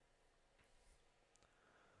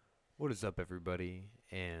What is up, everybody,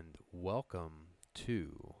 and welcome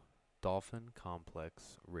to Dolphin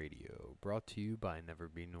Complex Radio, brought to you by Never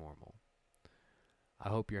Be Normal. I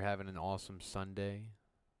hope you're having an awesome Sunday.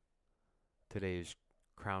 Today is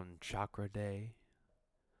Crown Chakra Day.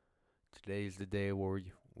 Today is the day where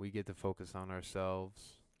we get to focus on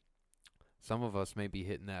ourselves. Some of us may be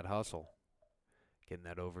hitting that hustle, getting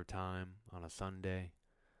that overtime on a Sunday.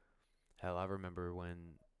 Hell, I remember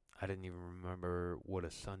when I didn't even remember what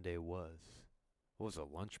a Sunday was. What was a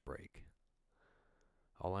lunch break?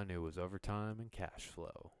 All I knew was overtime and cash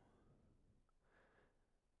flow.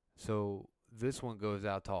 So this one goes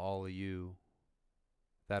out to all of you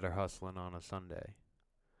that are hustling on a Sunday.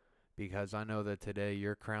 Because I know that today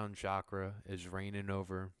your crown chakra is reigning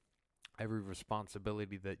over every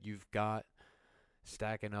responsibility that you've got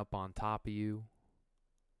stacking up on top of you.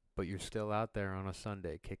 But you're still out there on a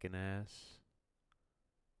Sunday kicking ass,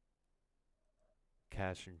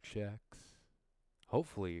 cashing checks.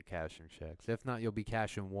 Hopefully you're cashing checks. If not, you'll be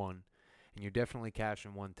cashing one. And you're definitely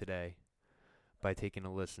cashing one today by taking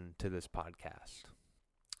a listen to this podcast.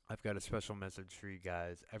 I've got a special message for you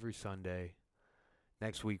guys every Sunday.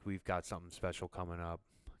 Next week we've got something special coming up.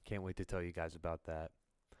 Can't wait to tell you guys about that.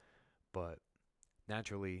 But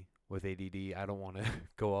naturally, with ADD, I don't want to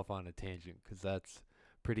go off on a tangent because that's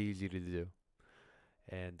pretty easy to do.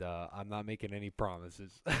 And I'm not making any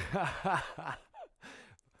promises.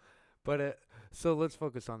 But so let's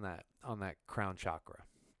focus on that crown chakra.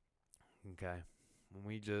 Okay. When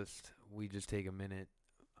we just take a minute.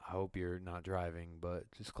 I hope you're not driving, but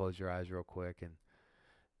just close your eyes real quick and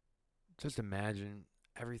just imagine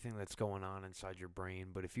everything that's going on inside your brain.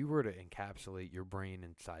 But if you were to encapsulate your brain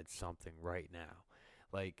inside something right now,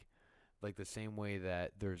 like like the same way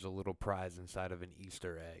that there's a little prize inside of an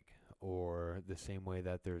Easter egg, or the same way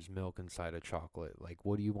that there's milk inside a chocolate, like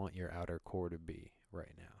what do you want your outer core to be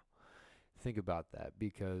right now? Think about that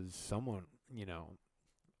because someone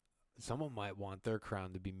might want their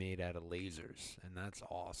crown to be made out of lasers, and that's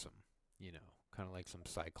awesome. Kind of like some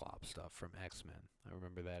Cyclops stuff from X-Men. I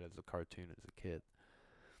remember that as a cartoon as a kid.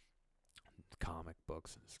 Comic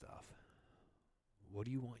books and stuff. What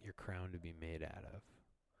do you want your crown to be made out of?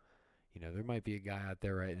 There might be a guy out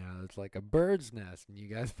there right now that's like a bird's nest, and you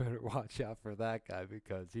guys better watch out for that guy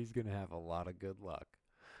because he's going to have a lot of good luck.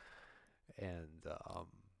 And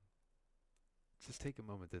just take a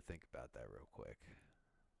moment to think about that real quick.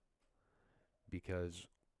 Because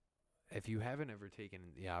if you haven't ever taken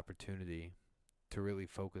the opportunity to really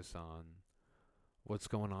focus on what's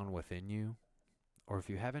going on within you, or if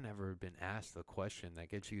you haven't ever been asked the question that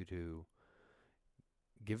gets you to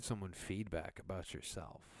give someone feedback about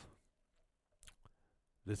yourself,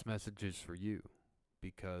 this message is for you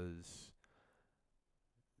because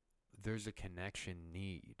there's a connection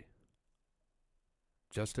need.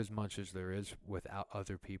 Just as much as there is without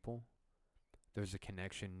other people, there's a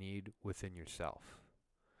connection need within yourself.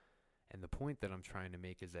 And the point that I'm trying to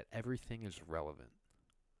make is that everything is relevant.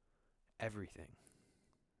 Everything.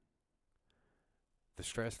 The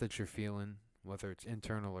stress that you're feeling, whether it's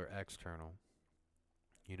internal or external,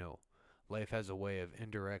 life has a way of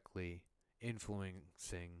indirectly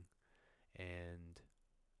influencing and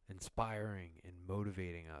inspiring and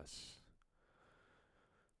motivating us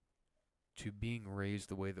to being raised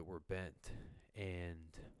the way that we're bent.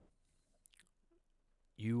 And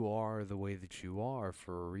you are the way that you are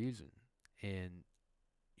for a reason. And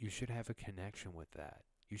you should have a connection with that.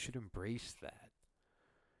 You should embrace that.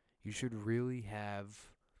 You should really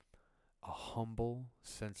have a humble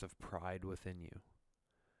sense of pride within you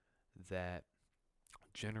that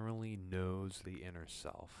generally knows the inner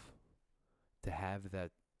self, to have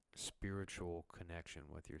that spiritual connection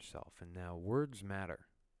with yourself. And now words matter.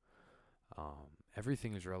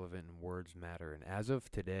 Everything is relevant and words matter. And as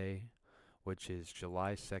of today, which is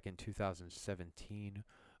July 2nd, 2017,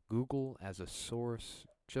 Google as a source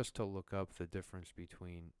just to look up the difference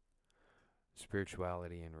between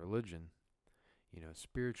spirituality and religion.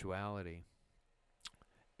 Spirituality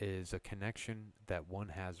is a connection that one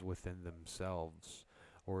has within themselves,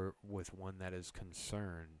 or with one that is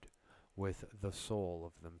concerned with the soul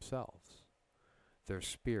of themselves, their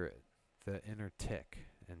spirit, the inner tick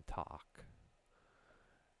and talk.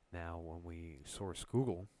 Now, when we source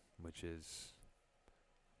Google, which is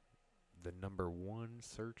the number one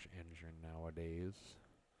search engine nowadays,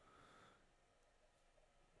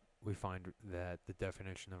 we find that the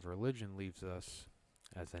definition of religion leaves us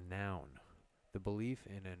as a noun: the belief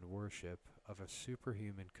in and worship of a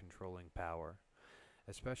superhuman controlling power,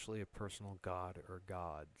 especially a personal god or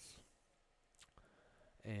gods.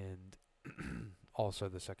 And also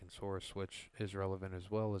the second source, which is relevant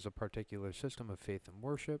as well, is a particular system of faith and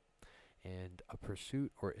worship and a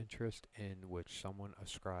pursuit or interest in which someone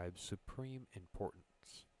ascribes supreme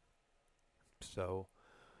importance. So,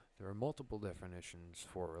 there are multiple definitions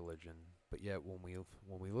for religion, but yet when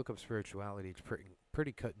we look up spirituality, it's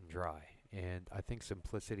pretty cut and dry. And I think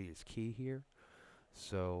simplicity is key here.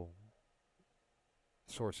 So,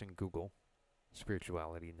 sourcing Google,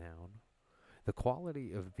 spirituality noun. The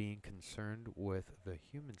quality of being concerned with the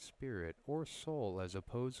human spirit or soul as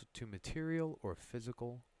opposed to material or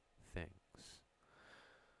physical things.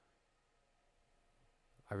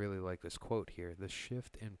 I really like this quote here. The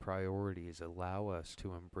shift in priorities allow us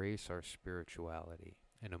to embrace our spirituality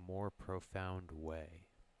in a more profound way.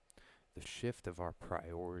 The shift of our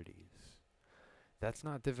priorities. That's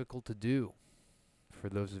not difficult to do for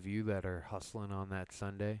those of you that are hustling on that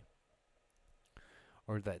Sunday,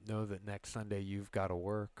 or that know that next Sunday you've got to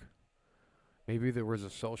work. Maybe there was a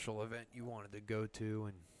social event you wanted to go to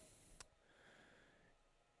and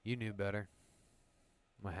you knew better.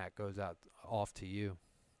 My hat goes out off to you.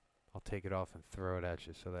 I'll take it off and throw it at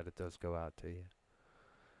you so that it does go out to you.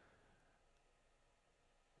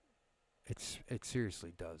 It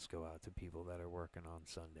seriously does go out to people that are working on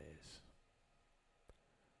Sundays.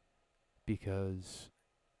 Because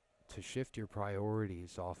to shift your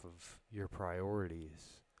priorities off of your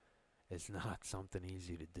priorities is not something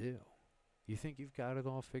easy to do. You think you've got it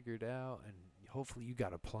all figured out, and hopefully you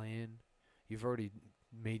got a plan. You've already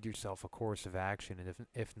made yourself a course of action, and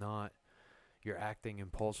if not, you're acting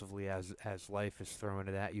impulsively as life is throwing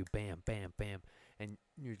it at you, bam, bam, bam, and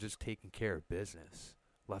you're just taking care of business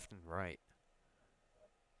left and right.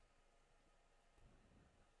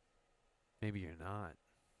 Maybe you're not.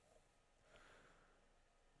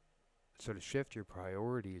 So to shift your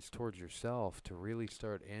priorities towards yourself, to really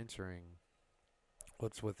start answering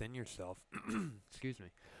what's within yourself, excuse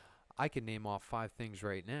me, I can name off 5 things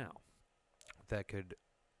right now that could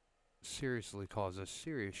seriously cause a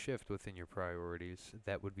serious shift within your priorities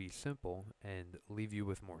that would be simple and leave you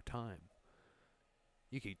with more time.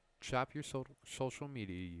 You could chop your social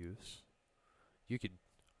media use. You could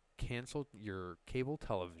cancel your cable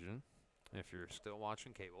television if you're still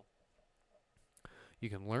watching cable. You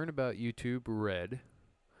can learn about YouTube Red.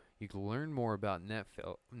 You can learn more about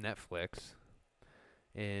Netflix.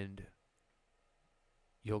 And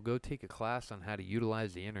you'll go take a class on how to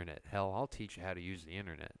utilize the internet. Hell, I'll teach you how to use the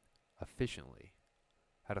internet efficiently.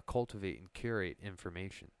 How to cultivate and curate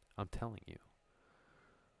information. I'm telling you.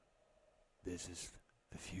 This is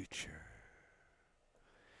the future.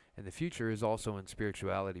 And the future is also in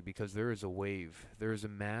spirituality, because there is a wave. There is a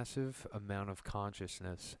massive amount of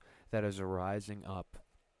consciousness that is arising up.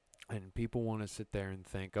 And people want to sit there and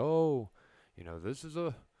think, oh, this is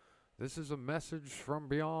a message from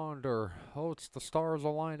beyond, or, oh, it's the stars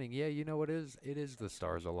aligning. Yeah, you know what it is? It is the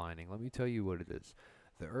stars aligning. Let me tell you what it is.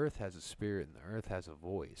 The earth has a spirit and the earth has a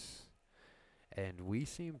voice. And we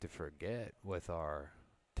seem to forget with our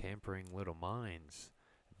tampering little minds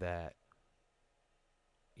that,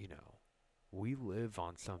 we live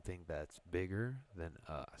on something that's bigger than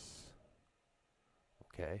us.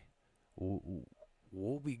 Okay?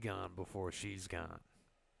 We'll be gone before she's gone.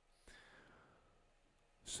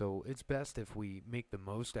 So it's best if we make the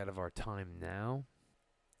most out of our time now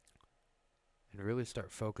and really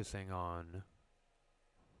start focusing on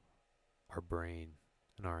our brain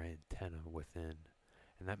and our antenna within.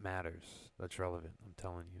 And that matters. That's relevant, I'm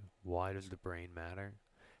telling you. Why does the brain matter?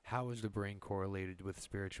 How is the brain correlated with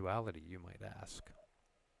spirituality, you might ask?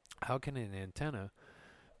 How can an antenna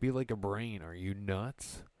be like a brain? Are you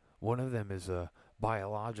nuts? One of them is a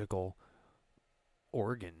biological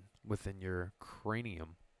organ within your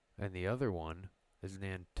cranium, and the other one is an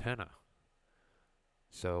antenna.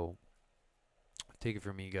 So, take it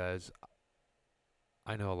from me, guys.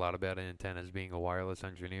 I know a lot about antennas, being a wireless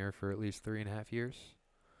engineer for at least 3.5 years.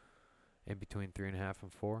 In between 3.5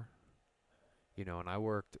 and 4. And I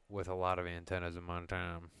worked with a lot of antennas in my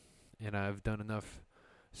time. And I've done enough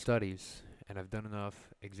studies, and I've done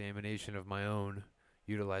enough examination of my own,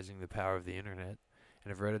 utilizing the power of the internet.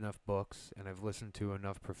 And I've read enough books, and I've listened to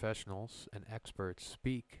enough professionals and experts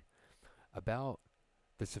speak about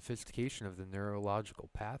the sophistication of the neurological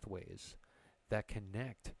pathways that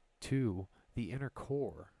connect to the inner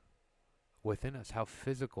core within us, how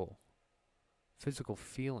physical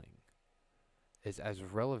feeling is as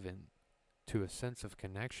relevant to a sense of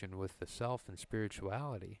connection with the self and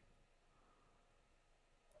spirituality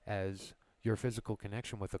as your physical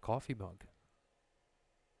connection with a coffee mug.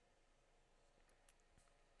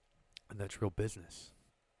 And that's real business.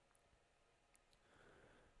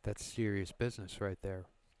 That's serious business right there.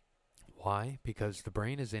 Why? Because the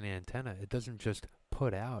brain is an antenna. It doesn't just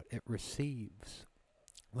put out, it receives.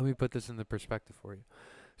 Let me put this in the perspective for you.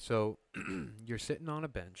 So you're sitting on a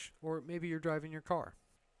bench, or maybe you're driving your car.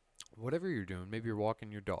 Whatever you're doing, maybe you're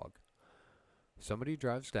walking your dog. Somebody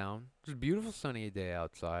drives down. It's a beautiful sunny day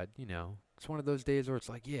outside, you know. It's one of those days where it's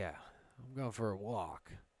like, yeah, I'm going for a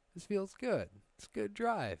walk. This feels good. It's a good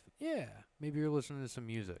drive. Yeah. Maybe you're listening to some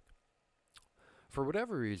music. For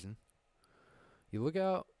whatever reason, you look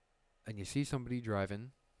out and you see somebody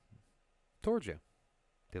driving towards you.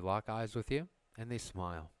 They lock eyes with you and they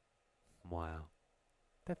smile. Wow.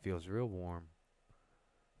 That feels real warm.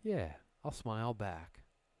 Yeah, I'll smile back.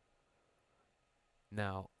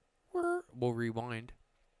 Now, we'll rewind.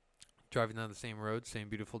 Driving down the same road, same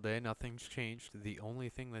beautiful day, nothing's changed. The only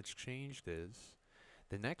thing that's changed is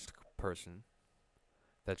the next person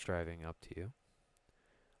that's driving up to you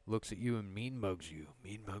looks at you and mean mugs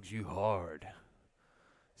you hard.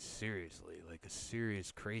 Seriously, like a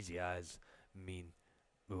serious crazy eyes mean.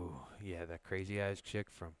 Ooh, yeah, that crazy eyes chick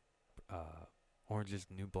from Orange is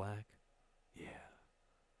the New Black. Yeah,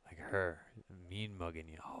 like her, mean mugging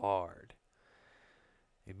you hard.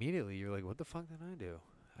 Immediately, you're like, what the fuck did I do?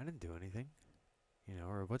 I didn't do anything. You know,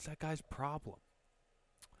 or what's that guy's problem?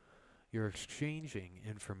 You're exchanging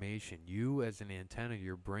information. You, as an antenna,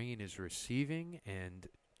 your brain is receiving and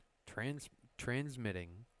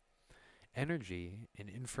transmitting energy and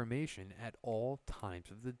information at all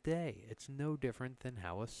times of the day. It's no different than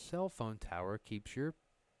how a cell phone tower keeps your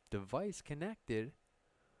device connected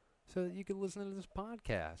so that you can listen to this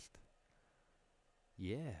podcast.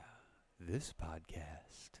 Yeah, this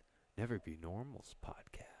podcast. Never Be Normal's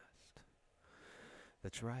podcast.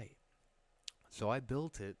 That's right. So I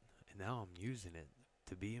built it, and now I'm using it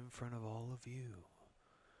to be in front of all of you.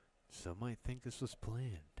 Some might think this was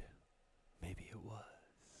planned. Maybe it was.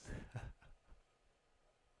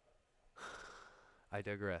 I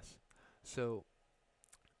digress. So,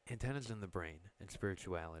 antennas in the brain and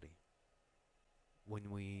spirituality. When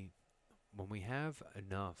we have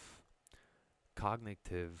enough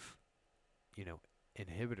cognitive, you know,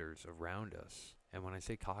 inhibitors around us, and when I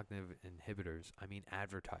say cognitive inhibitors, I mean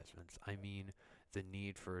advertisements. I mean the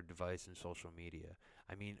need for a device and social media.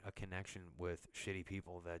 I mean a connection with shitty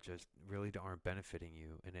people that just really aren't benefiting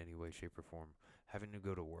you in any way, shape, or form. Having to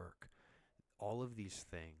go to work. All of these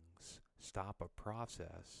things stop a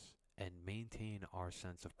process and maintain our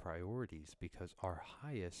sense of priorities because our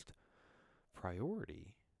highest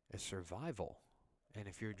priority is survival. And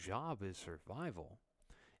if your job is survival,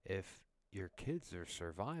 if your kids are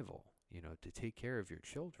survival, you know, to take care of your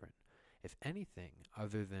children, if anything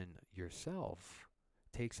other than yourself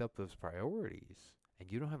takes up those priorities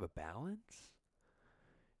and you don't have a balance,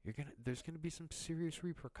 there's gonna be some serious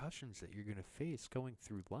repercussions that you're gonna face going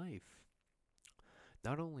through life.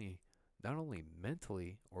 Not only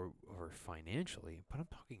mentally or financially, but I'm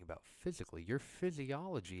talking about physically. Your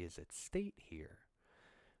physiology is at stake here.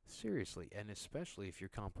 Seriously, and especially if you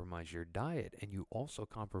compromise your diet and you also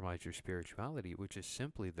compromise your spirituality, which is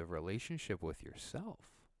simply the relationship with yourself.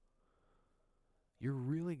 You're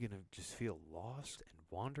really going to just feel lost and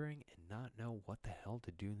wandering and not know what the hell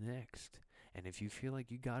to do next. And if you feel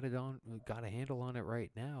like you got a handle on it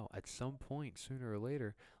right now, at some point, sooner or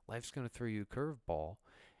later, life's going to throw you a curveball,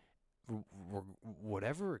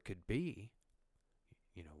 whatever it could be.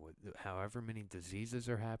 You know, however many diseases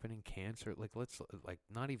are happening, cancer, like let's like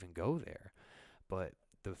not even go there. But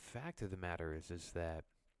the fact of the matter is that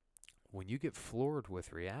when you get floored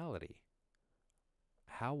with reality,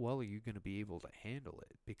 how well are you going to be able to handle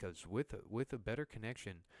it? Because with a better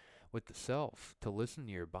connection with the self, to listen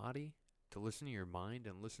to your body, to listen to your mind,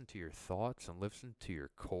 and listen to your thoughts, and listen to your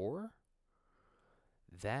core,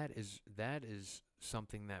 that is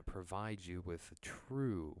something that provides you with a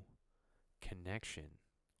true connection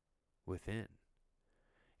within.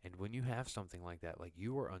 And when you have something like that, like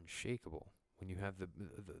you are unshakable. When you have the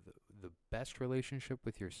best relationship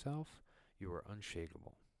with yourself, you are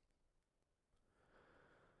unshakable.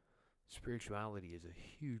 Spirituality is a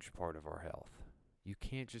huge part of our health. You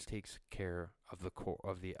can't just take care of the core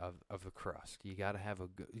of the crust. You got to have a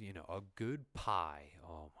good pie.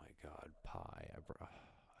 Oh my God, pie!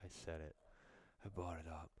 I said it. I brought it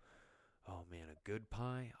up. Oh man, a good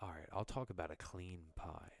pie? All right, I'll talk about a clean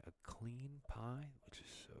pie. A clean pie, which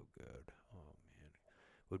is so good. Oh man,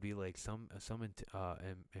 would be like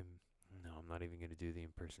no, I'm not even gonna do the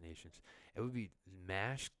impersonations. It would be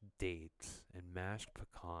mashed dates and mashed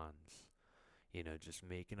pecans. You know, just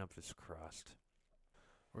making up this crust.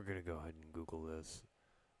 We're gonna go ahead and Google this.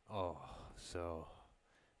 Oh, so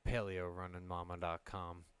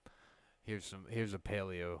paleorunninmama.com. Here's a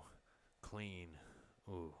paleo clean.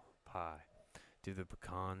 Ooh, pie. Do the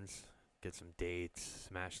pecans, get some dates,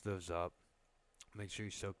 smash those up, Make sure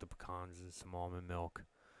you soak the pecans in some almond milk.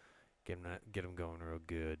 Get them going real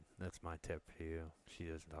good. That's my tip for you. She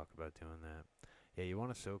doesn't talk about doing that. Yeah, you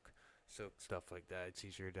want to soak stuff like that. It's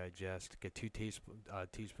easier to digest. Get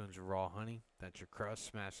teaspoons of raw honey. That's your crust.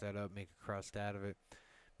 Smash that up. Make a crust out of it.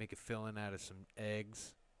 Make a filling out of some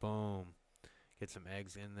eggs. Boom. Get some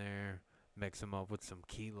eggs in there. Mix them up with some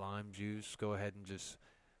key lime juice. Go ahead and just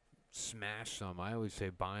smash some. I always say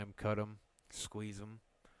buy them, cut them, squeeze them.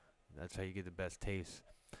 That's how you get the best taste.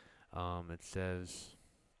 It says,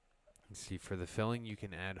 let's see, for the filling, you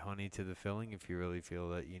can add honey to the filling if you really feel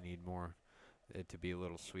that you need more, it to be a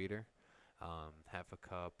little sweeter. Half a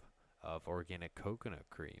cup of organic coconut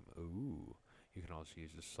cream. Ooh. You can also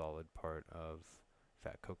use a solid part of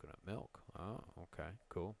fat coconut milk. Oh, okay,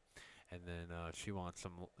 cool. And then she wants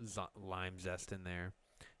some lime zest in there.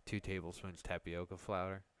 2 tablespoons tapioca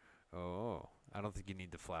flour. Oh, I don't think you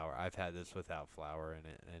need the flour. I've had this without flour in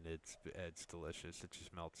it, and it's delicious. It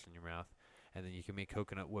just melts in your mouth. And then you can make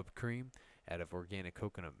coconut whipped cream out of organic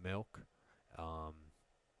coconut milk, um,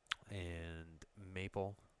 and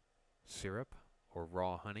maple syrup or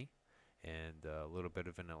raw honey, and a little bit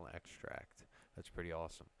of vanilla extract. That's pretty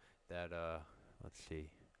awesome. That let's see.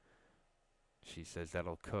 She says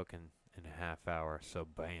that'll cook in a half hour. So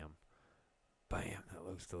bam, bam, that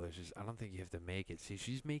looks delicious. I don't think you have to make it. See,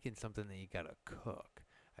 she's making something that you gotta cook.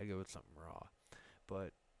 I go with something raw.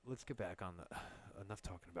 But let's get back on the enough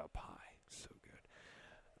talking about pie. So good.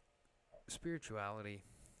 Spirituality,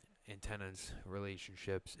 antennas,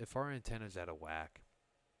 relationships. If our antennas out of whack,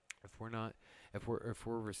 if we're not, if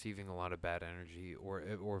we're receiving a lot of bad energy,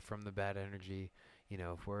 or from the bad energy,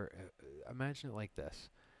 if we're imagine it like this,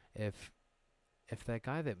 if that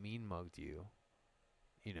guy that mean mugged you,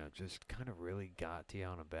 just kind of really got to you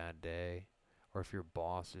on a bad day, or if your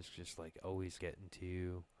boss is just like always getting to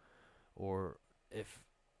you, or if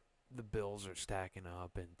the bills are stacking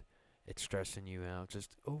up and it's stressing you out,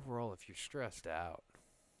 just overall, if you're stressed out,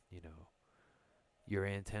 you know, your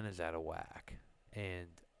antenna's out of whack. And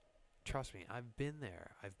trust me, I've been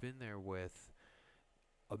there. I've been there with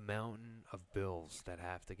a mountain of bills that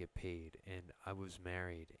have to get paid. And I was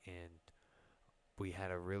married and we had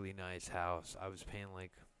a really nice house. I was paying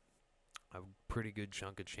like a pretty good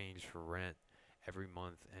chunk of change for rent every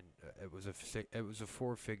month, and it was a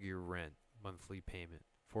 4-figure rent monthly payment,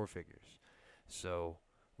 4 figures. So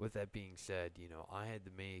with that being said, I had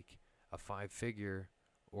to make a 5 figure,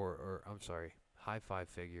 or I'm sorry, high 5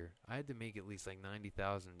 figure. I had to make at least like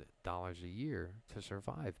 $90,000 a year to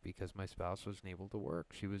survive because my spouse wasn't able to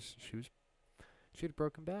work. She had a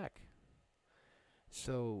broken back.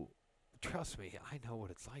 So trust me, I know what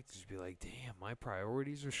it's like to just be like, damn, my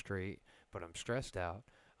priorities are straight, but I'm stressed out,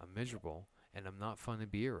 I'm miserable, and I'm not fun to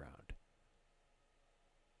be around.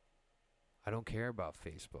 I don't care about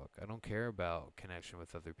Facebook. I don't care about connection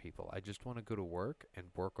with other people. I just want to go to work and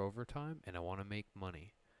work overtime, and I want to make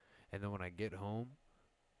money. And then when I get home,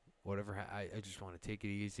 I just want to take it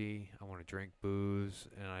easy. I want to drink booze,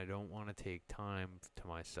 and I don't want to take time to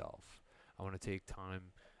myself. I want to take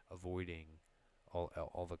time avoiding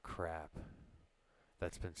all the crap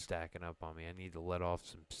that's been stacking up on me. I need to let off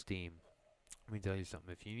some steam. Let me tell you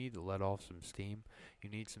something. If you need to let off some steam, you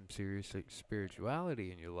need some serious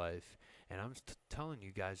spirituality in your life. And I'm telling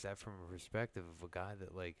you guys that from a perspective of a guy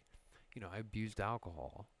that, like, I abused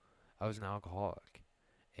alcohol. I was an alcoholic.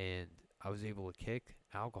 And I was able to kick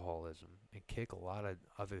alcoholism and kick a lot of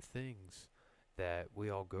other things that we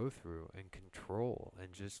all go through and control,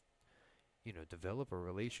 and just develop a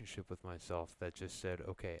relationship with myself that just said,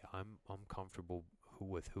 okay, I'm comfortable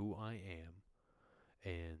with who I am,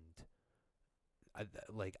 and I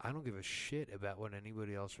don't give a shit about what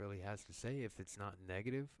anybody else really has to say if it's not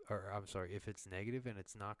negative, or I'm sorry, if it's negative and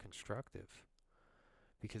it's not constructive.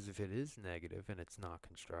 Because if it is negative and it's not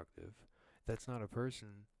constructive, that's not a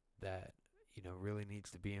person that really needs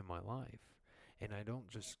to be in my life. And I don't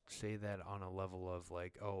just say that on a level of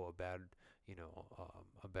like, oh, a bad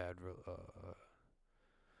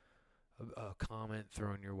a comment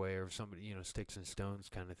thrown your way, or somebody, sticks and stones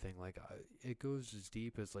kind of thing. Like, it goes as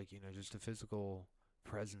deep as, like, just the physical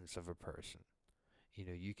presence of a person.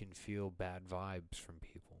 You can feel bad vibes from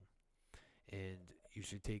people, and you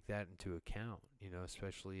should take that into account,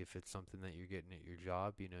 especially if it's something that you're getting at your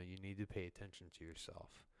job. You need to pay attention to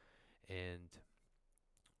yourself. And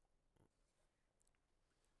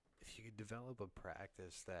if you could develop a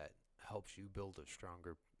practice that helps you build a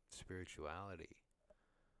stronger spirituality,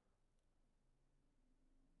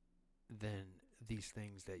 then these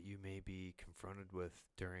things that you may be confronted with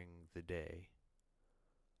during the day,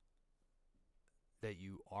 that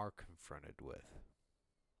you are confronted with,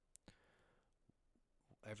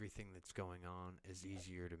 everything that's going on is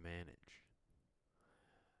easier to manage.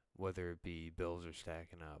 Whether it be bills are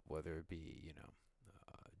stacking up, whether it be,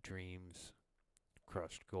 dreams,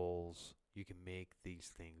 crushed goals, you can make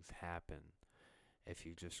these things happen if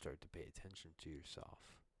you just start to pay attention to yourself.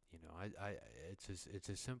 It's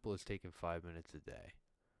as simple as taking 5 minutes a day.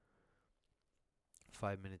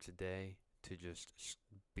 5 minutes a day to just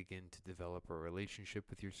begin to develop a relationship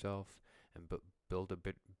with yourself and build a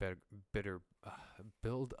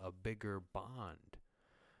build a bigger bond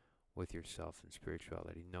with yourself and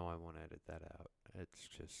spirituality. No, I won't edit that out.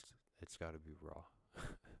 It's got to be raw.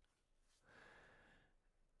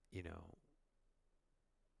 you know,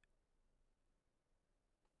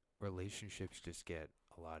 Relationships just get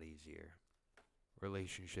a lot easier.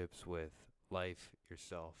 Relationships with life,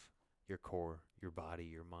 yourself, your core, your body,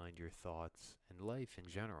 your mind, your thoughts, and life in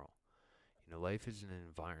general. Life is an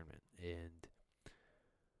environment, and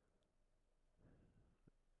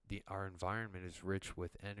our environment is rich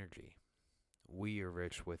with energy. We are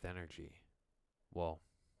rich with energy. Well,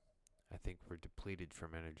 I think we're depleted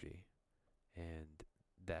from energy, and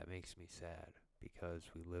that makes me sad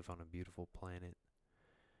because we live on a beautiful planet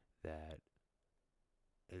that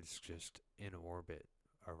is just in orbit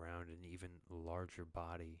around an even larger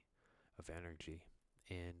body of energy,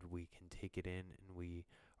 and we can take it in, and we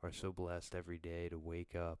are so blessed every day to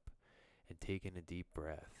wake up and take in a deep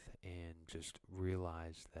breath and just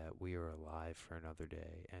realize that we are alive for another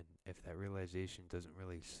day. And if that realization doesn't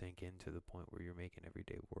really sink in to the point where you're making every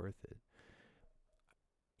day worth it,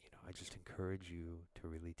 I just encourage you to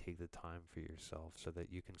really take the time for yourself so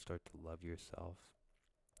that you can start to love yourself,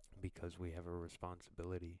 because we have a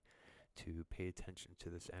responsibility to pay attention to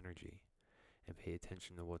this energy and pay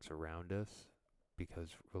attention to what's around us, because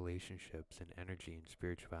relationships and energy and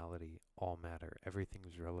spirituality all matter. Everything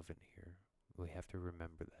is relevant here. We have to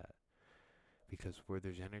remember that, because where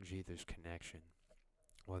there's energy, there's connection,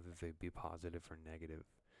 whether they be positive or negative.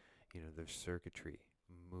 There's circuitry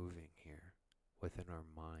moving here within our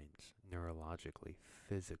minds, neurologically,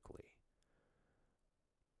 physically,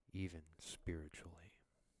 even spiritually.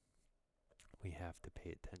 We have to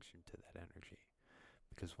pay attention to that energy,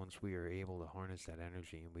 because once we are able to harness that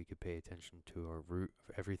energy and we could pay attention to our root,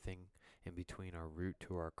 everything in between our root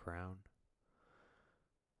to our crown,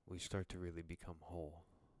 we start to really become whole.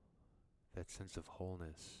 That sense of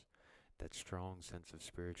wholeness, that strong sense of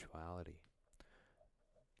spirituality,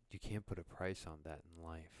 you can't put a price on that in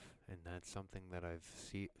life. And that's something that I've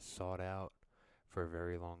sought out for a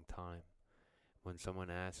very long time. When someone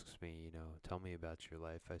asks me, tell me about your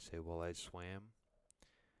life, I say, well, I swam,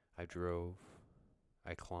 I drove,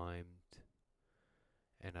 I climbed,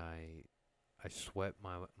 and I swept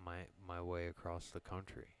my way across the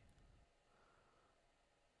country.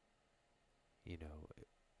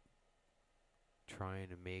 Trying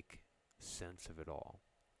to make sense of it all.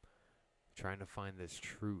 Trying to find this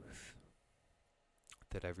truth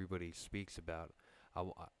that everybody speaks about.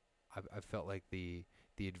 I felt like the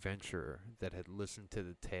adventurer that had listened to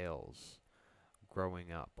the tales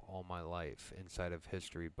growing up all my life inside of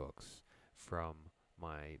history books from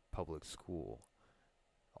my public school,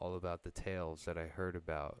 all about the tales that I heard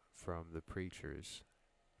about from the preachers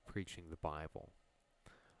preaching the Bible,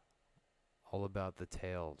 all about the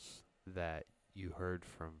tales that you heard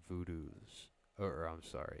from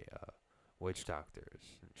witch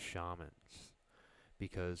doctors and shamans,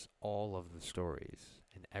 because all of the stories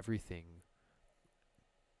and everything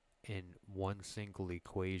in one single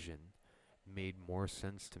equation made more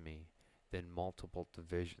sense to me than multiple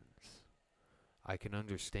divisions. I can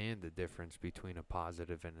understand the difference between a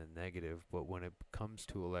positive and a negative, but when it comes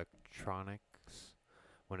to electronics,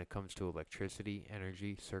 when it comes to electricity,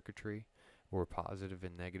 energy, circuitry, where positive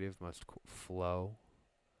and negative must flow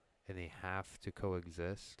and they have to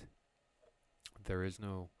coexist, there is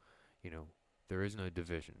no, there is no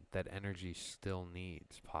division. That energy still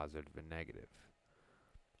needs positive and negative.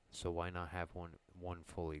 So why not have one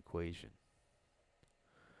full equation?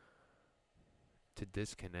 To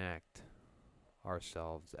disconnect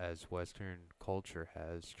ourselves, as Western culture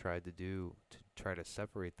has tried to do, to try to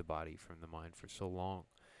separate the body from the mind for so long,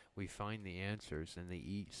 we find the answers in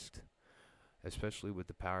the East, especially with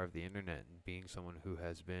the power of the internet and being someone who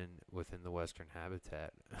has been within the Western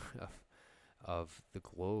habitat of the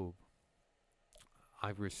globe. I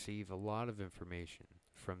receive a lot of information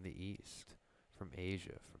from the East, from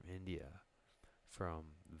Asia, from India, from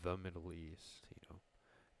the Middle East.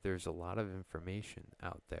 There's a lot of information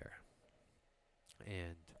out there.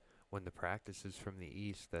 And when the practices from the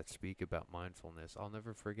East that speak about mindfulness, I'll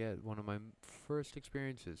never forget one of my first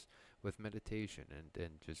experiences with meditation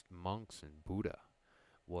and just monks and Buddha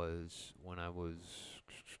was when I was,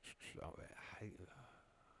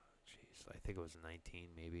 I think it was 19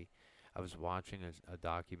 maybe. I was watching a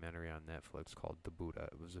documentary on Netflix called The Buddha.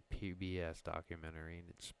 It was a PBS documentary, and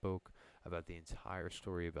it spoke about the entire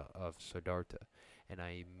story of Siddhartha. And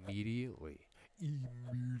I immediately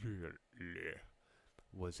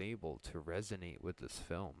was able to resonate with this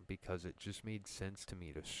film because it just made sense to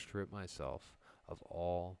me to strip myself of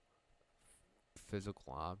all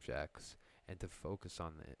physical objects and to focus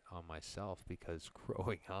on myself, because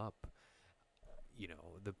growing up,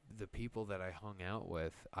 the people that I hung out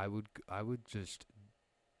with, I would just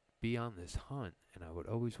be on this hunt, and I would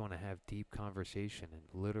always want to have deep conversation, and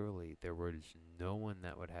literally there was no one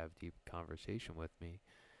that would have deep conversation with me.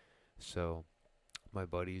 So my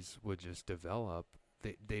buddies would just develop.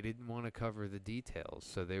 They didn't want to cover the details,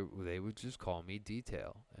 so they would just call me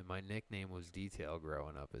Detail, and my nickname was Detail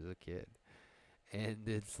growing up as a kid. And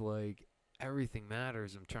it's like everything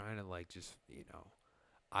matters. I'm trying to like just,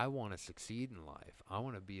 I want to succeed in life. I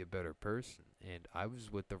want to be a better person, and I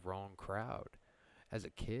was with the wrong crowd as a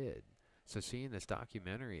kid. So seeing this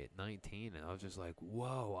documentary at 19, and I was just like,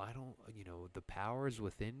 whoa, I don't, the powers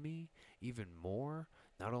within me even more.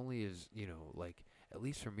 Not only is, like, at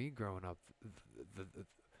least for me growing up, the, the,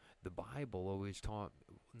 the Bible always taught,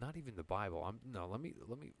 not even the Bible. No, let me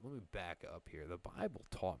back up here. The Bible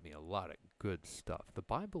taught me a lot of good stuff. The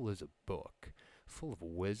Bible is a book full of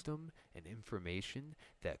wisdom and information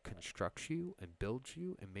that constructs you and builds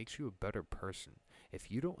you and makes you a better person.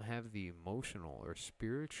 If you don't have the emotional or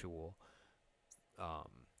spiritual,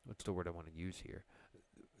 what's the word I want to use here?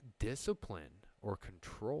 Discipline or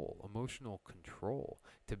control, emotional control,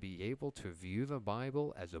 to be able to view the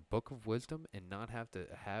Bible as a book of wisdom and not have to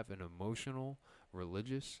have an emotional,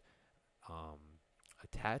 religious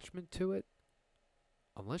attachment to it.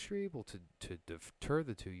 Unless you're able to deter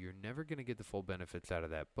the two, you're never going to get the full benefits out of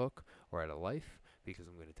that book or out of life, because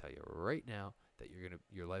I'm going to tell you right now that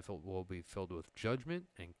your life will be filled with judgment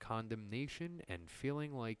and condemnation and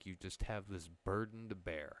feeling like you just have this burden to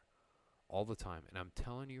bear all the time. And I'm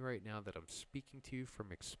telling you right now that I'm speaking to you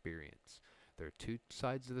from experience. There are two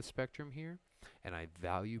sides of the spectrum here, and I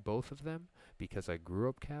value both of them because I grew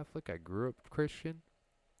up Catholic, I grew up Christian,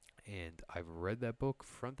 and I've read that book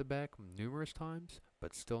front to back numerous times,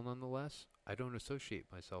 but still nonetheless, I don't associate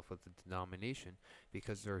myself with the denomination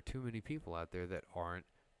because there are too many people out there that aren't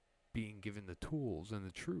being given the tools and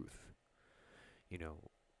the truth,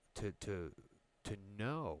 to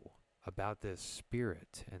know about this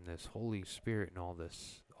spirit and this Holy Spirit and all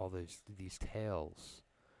these tales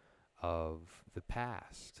of the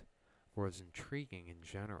past was intriguing in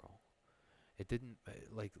general. It didn't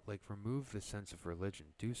remove the sense of religion.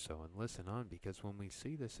 Do so and listen on, because when we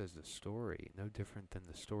see this as a story, no different than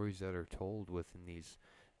the stories that are told within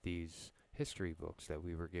these history books that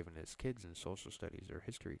we were given as kids in social studies or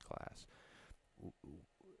history class,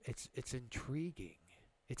 it's intriguing.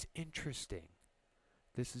 It's interesting.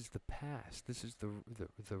 This is the past. This is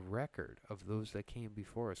the record of those that came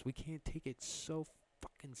before us. We can't take it so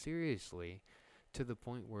fucking seriously to the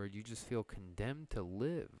point where you just feel condemned to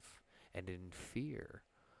live and in fear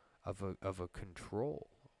of a control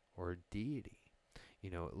or a deity.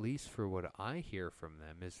 At least for what I hear from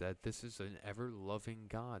them is that this is an ever-loving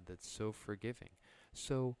God that's so forgiving.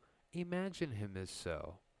 So imagine him as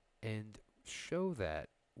so, and show that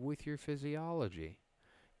with your physiology,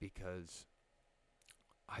 because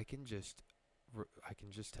I can just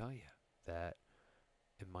tell you that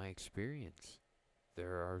in my experience,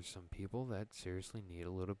 there are some people that seriously need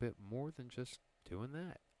a little bit more than just doing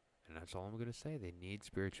that. And that's all I'm going to say. They need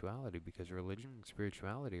spirituality, because religion and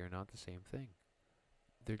spirituality are not the same thing.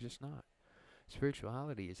 They're just not.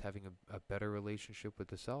 Spirituality is having a better relationship with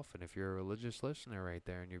the self. And if you're a religious listener right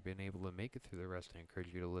there and you've been able to make it through the rest, I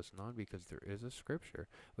encourage you to listen on, because there is a scripture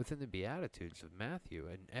within the Beatitudes of Matthew.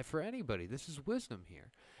 And for anybody, this is wisdom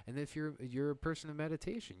here. And if you're a person of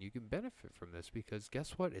meditation, you can benefit from this, because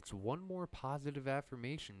guess what? It's one more positive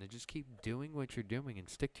affirmation to just keep doing what you're doing and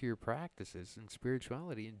stick to your practices in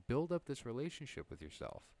spirituality and build up this relationship with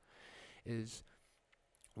yourself. Is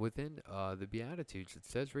within the Beatitudes, it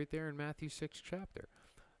says right there in Matthew 6 chapter,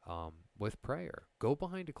 with prayer, go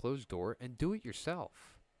behind a closed door and do it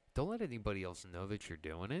yourself. Don't let anybody else know that you're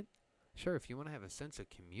doing it. Sure, if you want to have a sense of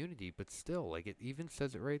community, but still, like, it even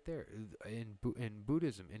says it right there. In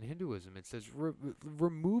Buddhism, in Hinduism, it says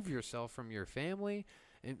remove yourself from your family.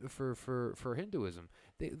 And for Hinduism,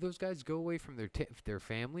 those guys go away from their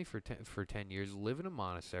family for 10 years, live in a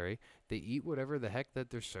monastery. They eat whatever the heck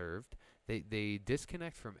that they're served. They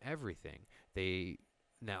disconnect from everything.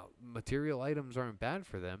 Now, material items aren't bad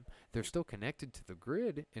for them. They're still connected to the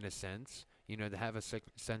grid in a sense. to have a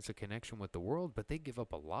sense of connection with the world, but they give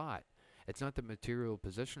up a lot. It's not that material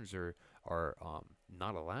possessions are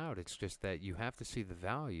not allowed. It's just that you have to see the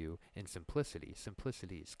value in simplicity.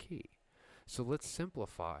 Simplicity is key. So let's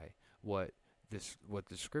simplify what what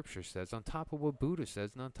the scripture says on top of what Buddha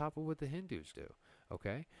says and on top of what the Hindus do.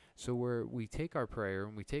 Okay? So where we take our prayer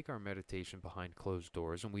and we take our meditation behind closed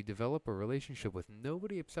doors and we develop a relationship with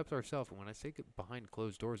nobody except ourselves. And when I say behind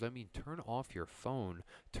closed doors, I mean turn off your phone,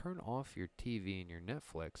 turn off your TV and your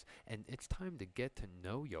Netflix, and it's time to get to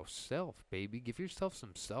know yourself, baby. Give yourself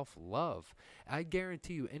some self-love. I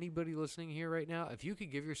guarantee you, anybody listening here right now, if you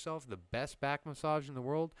could give yourself the best back massage in the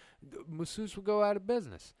world, masseuse would go out of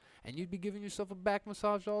business, and you'd be giving yourself a back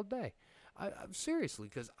massage all day. I'm seriously,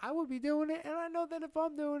 because I would be doing it, and I know that if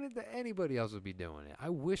I'm doing it, that anybody else would be doing it. I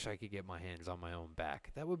wish I could get my hands on my own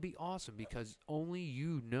back. That would be awesome, because only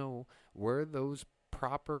you know where those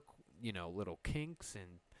proper, little kinks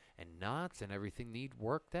and knots and everything need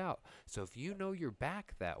worked out. So if you know your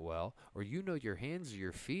back that well, or you know your hands or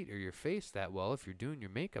your feet or your face that well, if you're doing your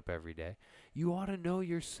makeup every day, you ought to know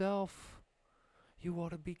yourself. You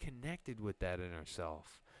ought to be connected with that inner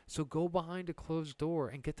self. So go behind a closed door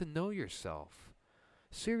and get to know yourself.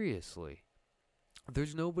 Seriously.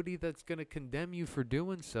 There's nobody that's going to condemn you for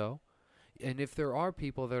doing so. And if there are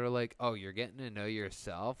people that are like, oh, you're getting to know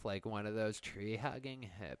yourself like one of those tree-hugging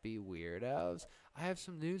hippie weirdos, I have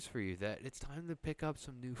some news for you that it's time to pick up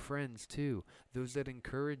some new friends too. Those that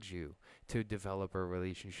encourage you to develop a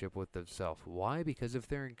relationship with themselves. Why? Because if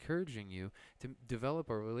they're encouraging you to develop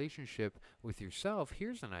a relationship with yourself,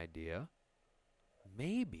 here's an idea.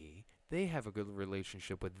 Maybe they have a good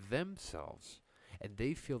relationship with themselves and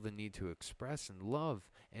they feel the need to express and love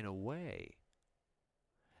in a way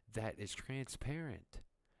that is transparent,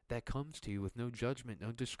 that comes to you with no judgment,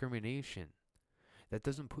 no discrimination, that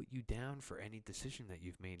doesn't put you down for any decision that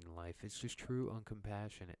you've made in life. It's just true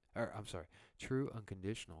unconditional,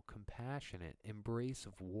 compassionate embrace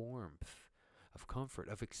of warmth, of comfort,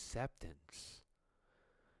 of acceptance.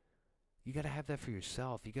 You got to have that for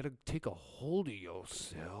yourself. You got to take a hold of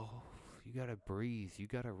yourself. You got to breathe. You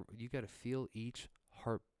got to feel each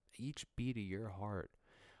beat of your heart.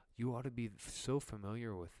 You ought to be so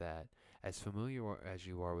familiar with that, as familiar as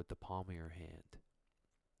you are with the palm of your hand.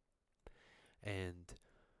 And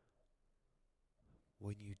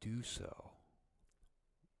when you do so,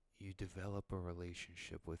 you develop a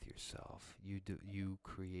relationship with yourself. You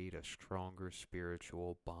create a stronger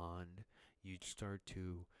spiritual bond. You start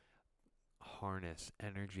to harness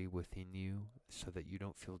energy within you so that you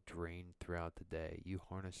don't feel drained throughout the day. You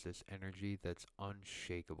harness this energy that's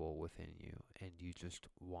unshakable within you, and you just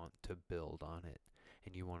want to build on it,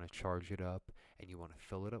 and you want to charge it up, and you want to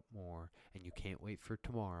fill it up more, and you can't wait for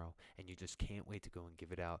tomorrow, and you just can't wait to go and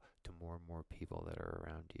give it out to more and more people that are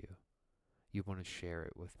around you. You want to share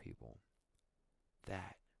it with people.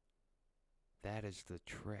 That is the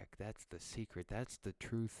trick. That's the secret. That's the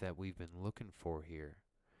truth that we've been looking for here.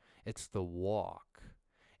 It's the walk.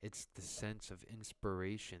 It's the sense of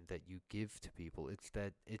inspiration that you give to people. It's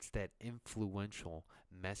that influential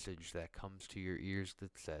message that comes to your ears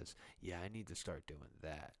that says, yeah, I need to start doing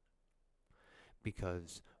that.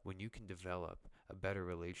 Because when you can develop a better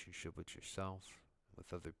relationship with yourself,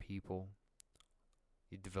 with other people,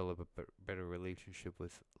 you develop a better relationship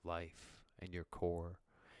with life and your core.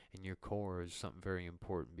 And your core is something very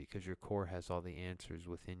important, because your core has all the answers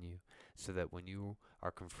within you, so that when you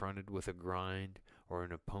are confronted with a grind or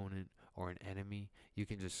an opponent or an enemy, you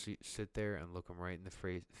can just sit there and look them right in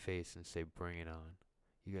the face and say, bring it on.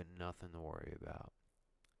 You got nothing to worry about.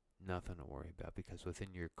 Nothing to worry about, because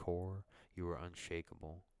within your core, you are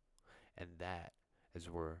unshakable. And that is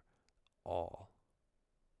where all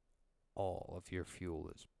of your fuel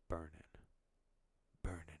is burning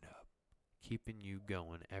up, keeping you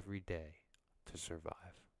going every day to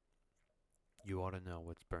survive. You ought to know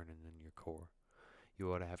what's burning in your core.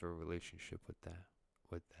 You ought to have a relationship with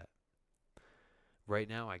that. Right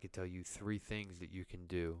now, I could tell you 3 things that you can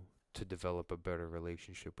do to develop a better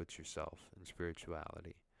relationship with yourself and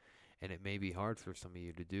spirituality. And it may be hard for some of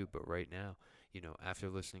you to do, but right now, after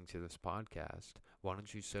listening to this podcast, why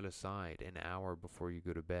don't you set aside an hour before you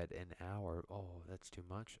go to bed? An hour? Oh, that's too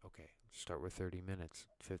much? Okay, start with 30 minutes.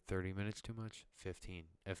 30 minutes too much? 15.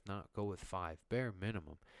 If not, go with 5, bare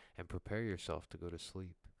minimum, and prepare yourself to go to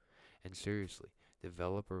sleep. And seriously,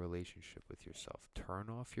 develop a relationship with yourself. Turn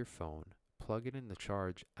off your phone. Plug it in the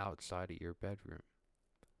charge outside of your bedroom.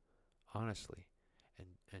 Honestly.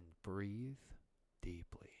 And breathe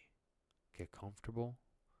deeply. Get comfortable.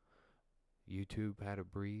 YouTube how to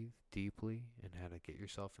breathe deeply and how to get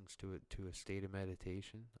yourself into a state of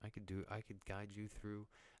meditation. I could guide you through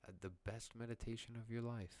the best meditation of your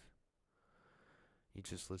life. You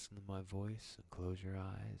just listen to my voice and close your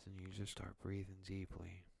eyes and you just start breathing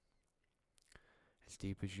deeply. As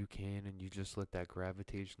deep as you can, and you just let that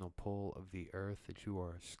gravitational pull of the earth that you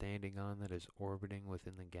are standing on, that is orbiting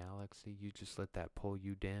within the galaxy, you just let that pull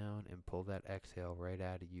you down and pull that exhale right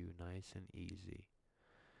out of you nice and easy.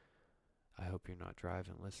 I hope you're not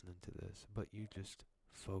driving listening to this, but you just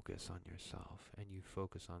focus on yourself and you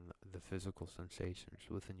focus on the physical sensations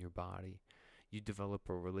within your body. You develop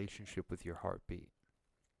a relationship with your heartbeat.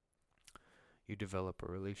 You develop a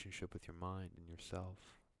relationship with your mind and yourself.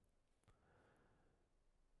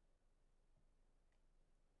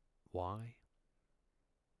 Why?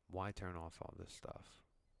 Why turn off all this stuff?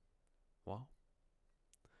 Well,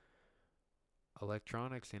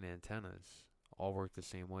 electronics and antennas all work the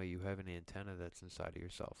same way. You have an antenna that's inside of your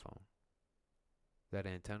cell phone. That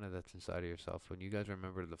antenna that's inside of your cell phone, you guys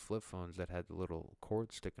remember the flip phones that had the little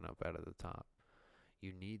cord sticking up out of the top?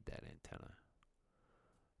 You need that antenna.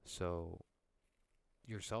 So,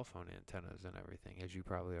 your cell phone antennas and everything, as you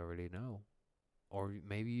probably already know, or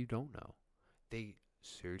maybe you don't know, they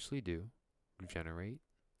seriously do generate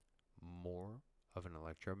more of an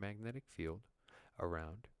electromagnetic field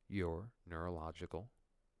around your neurological,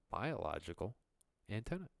 biological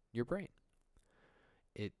antenna, your brain.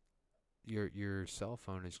 Your cell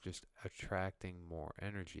phone is just attracting more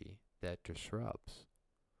energy that disrupts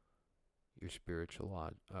your spiritual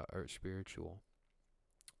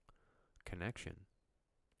connection,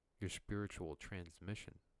 your spiritual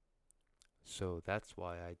transmission. So that's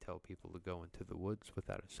why I tell people to go into the woods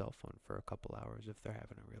without a cell phone for a couple hours if they're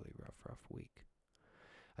having a really rough week.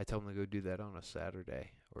 I tell them to go do that on a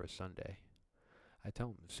Saturday or a Sunday. I tell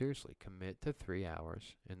them, seriously, commit to 3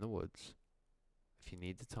 hours in the woods. If you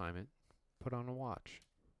need to time it, put on a watch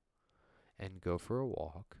and go for a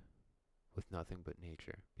walk with nothing but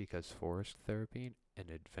nature, because forest therapy and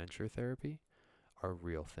adventure therapy are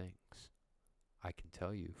real things. I can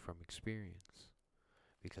tell you from experience,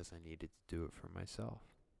 because I needed to do it for myself,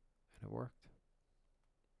 and it worked.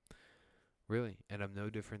 Really, and I'm no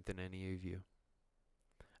different than any of you.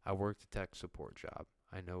 I worked a tech support job.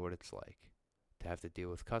 I know what it's like to have to deal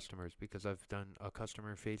with customers, because I've done a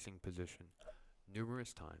customer-facing position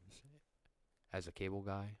numerous times as a cable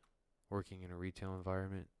guy, working in a retail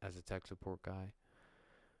environment as a tech support guy,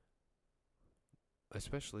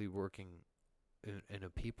 especially working in a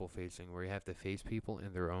people-facing where you have to face people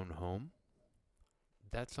in their own home.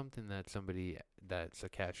 That's something that somebody that's a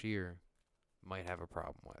cashier might have a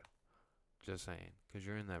problem with. Just saying. Because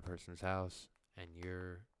you're in that person's house and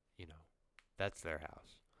that's their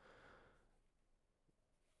house.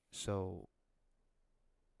 So,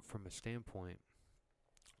 from a standpoint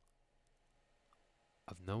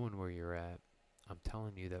of knowing where you're at, I'm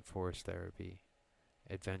telling you that forest therapy,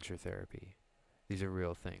 adventure therapy, these are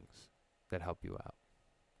real things that help you out.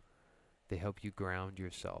 They help you ground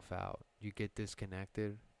yourself out. You get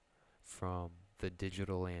disconnected from the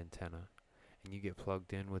digital antenna and you get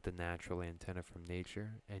plugged in with the natural antenna from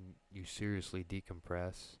nature, and you seriously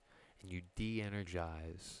decompress and you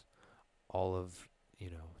de-energize all of,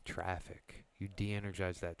 traffic. You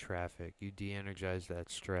de-energize that traffic. You de-energize that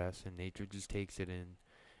stress, and nature just takes it in,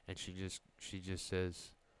 and she just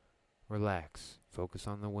says, relax. Focus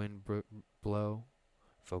on the wind blow.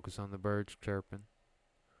 Focus on the birds chirping.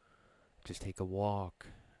 Just take a walk.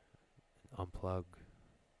 Unplug.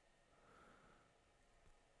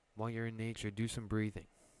 While you're in nature, do some breathing.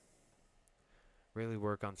 Really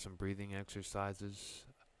work on some breathing exercises.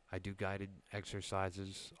 I do guided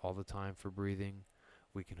exercises all the time for breathing.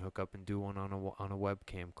 We can hook up and do one on a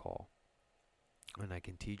webcam call. And I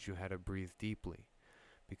can teach you how to breathe deeply.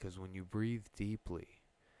 Because when you breathe deeply,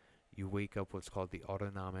 you wake up what's called the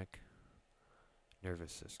autonomic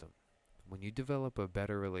nervous system. When you develop a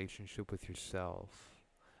better relationship with yourself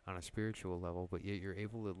on a spiritual level, but yet you're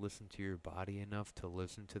able to listen to your body enough to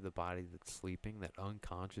listen to the body that's sleeping, that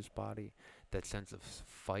unconscious body, that sense of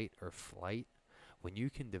fight or flight, when you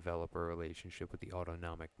can develop a relationship with the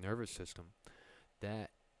autonomic nervous system,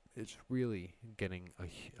 that is really getting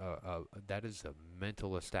that is a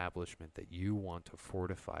mental establishment that you want to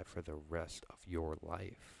fortify for the rest of your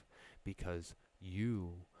life, because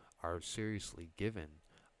you are seriously given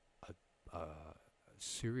a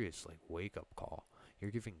serious wake up call.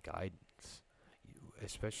 You're giving guidance,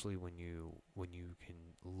 especially when you can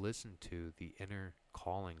listen to the inner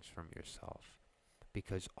callings from yourself,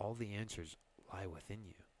 because all the answers lie within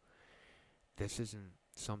you. This isn't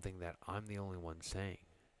something that I'm the only one saying.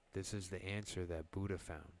 This is the answer that Buddha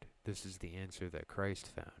found. This is the answer that Christ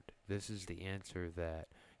found. This is the answer that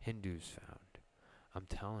Hindus found. I'm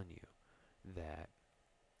telling you that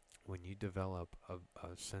when you develop a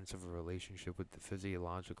sense of a relationship with the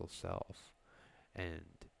physiological self,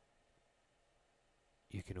 and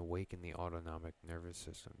you can awaken the autonomic nervous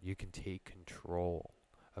system, you can take control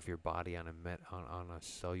of your body on a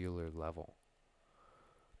cellular level,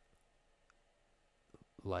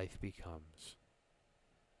 life becomes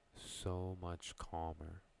so much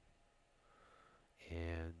calmer,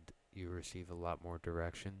 and you receive a lot more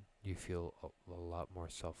direction. You feel a lot more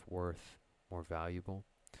self-worth, more valuable.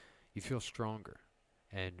 You feel stronger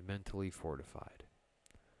and mentally fortified,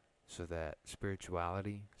 so that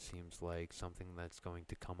spirituality seems like something that's going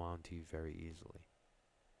to come on to you very easily.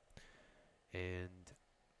 And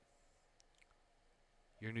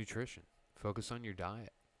your nutrition. Focus on your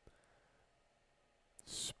diet.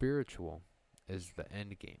 Spiritual is the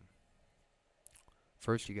end game.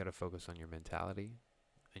 First, you got to focus on your mentality,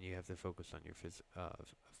 and you have to focus on your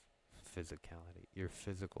physicality, your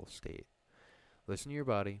physical state. Listen to your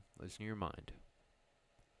body, listen to your mind.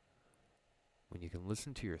 When you can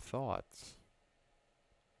listen to your thoughts,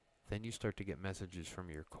 then you start to get messages from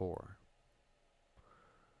your core.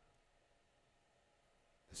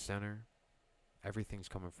 The center, everything's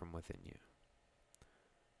coming from within you.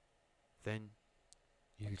 Then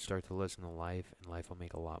you can start to listen to life, and life will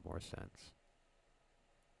make a lot more sense.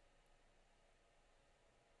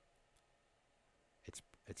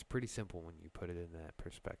 It's pretty simple when you put it in that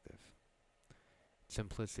perspective.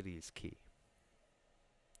 Simplicity is key.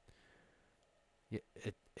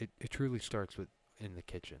 It truly starts in the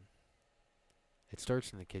kitchen. It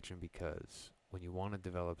starts in the kitchen because when you want to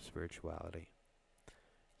develop spirituality,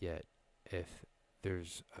 yet if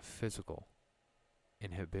there's a physical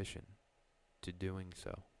inhibition to doing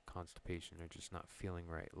so, constipation or just not feeling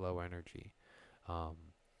right, low energy,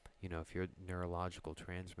 if your neurological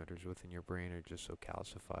transmitters within your brain are just so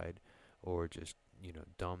calcified or just,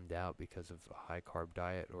 dumbed out because of a high carb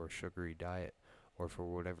diet or a sugary diet, or for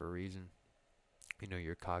whatever reason,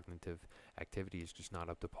 your cognitive activity is just not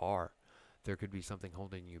up to par, there could be something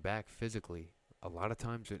holding you back physically. A lot of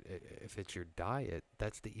times, if it's your diet,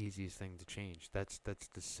 that's the easiest thing to change. That's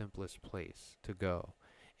the simplest place to go.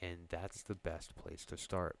 And that's the best place to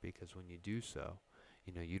start, because when you do so,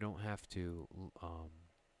 you don't have to,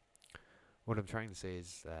 what I'm trying to say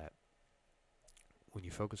is that when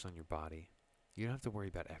you focus on your body, you don't have to worry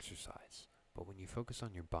about exercise. But when you focus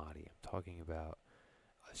on your body, I'm talking about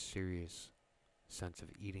a serious sense of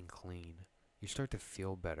eating clean, you start to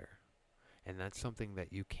feel better. And that's something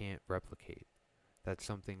that you can't replicate. That's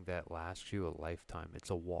something that lasts you a lifetime. It's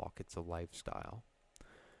a walk, it's a lifestyle.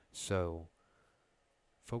 So,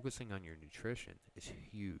 focusing on your nutrition is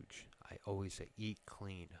huge. I always say eat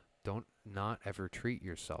clean. Don't not ever treat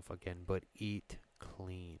yourself again, but eat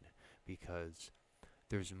clean, because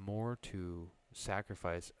there's more to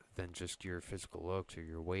sacrifice than just your physical looks or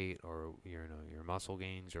your weight or your muscle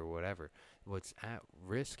gains or whatever. What's at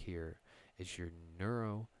risk here is your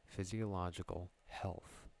neurophysiological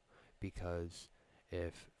health, because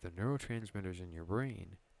if the neurotransmitters in your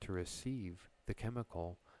brain to receive the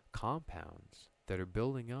chemical compounds that are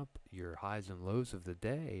building up your highs and lows of the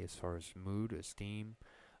day as far as mood, esteem,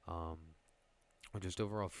 or just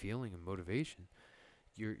overall feeling and motivation,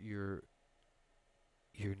 you're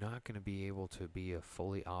not going to be able to be a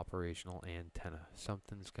fully operational antenna.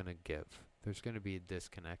 Something's going to give. There's going to be a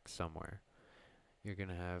disconnect somewhere. You're going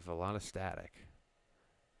to have a lot of static,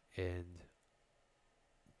 and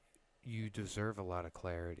you deserve a lot of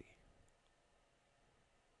clarity.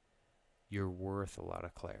 You're worth a lot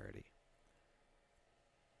of clarity.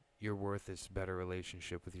 You're worth this better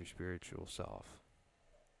relationship with your spiritual self.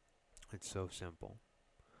 It's so simple.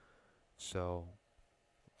 So,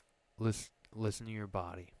 listen to your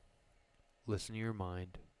body. Listen to your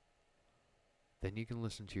mind. Then you can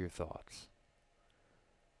listen to your thoughts.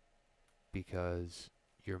 Because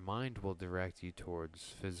your mind will direct you towards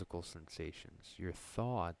physical sensations. Your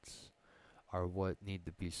thoughts are what need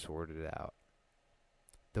to be sorted out.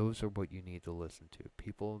 Those are what you need to listen to.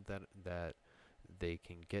 People that they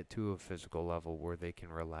can get to a physical level where they can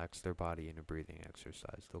relax their body in a breathing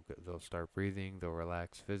exercise. They'll start breathing, they'll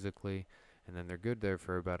relax physically, and then they're good there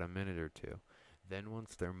for about a minute or two. Then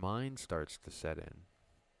once their mind starts to set in,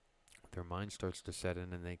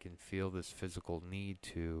 and they can feel this physical need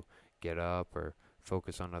to get up or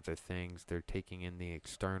focus on other things. They're taking in the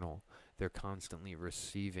external. They're constantly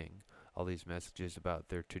receiving all these messages about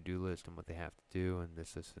their to-do list and what they have to do and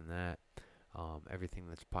this and that. Everything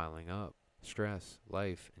that's piling up. Stress,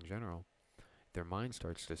 life in general. Their mind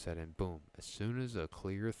starts to set in. Boom. As soon as a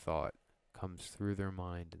clear thought comes through their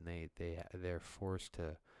mind and they're forced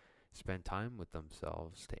to spend time with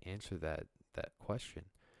themselves to answer that question,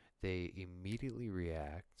 they immediately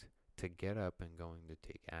react to get up and going to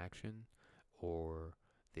take action, or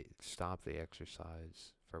they stop the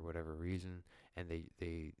exercise for whatever reason, and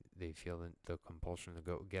they feel the compulsion to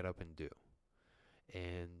go get up and do.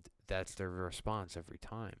 And that's their response every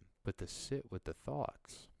time. But to sit with the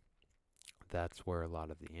thoughts, that's where a lot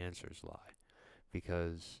of the answers lie.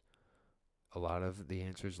 Because a lot of the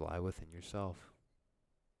answers lie within yourself,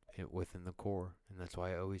 within the core. And that's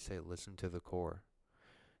why I always say listen to the core.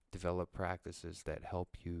 Develop practices that help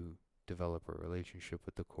you develop a relationship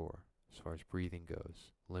with the core as far as breathing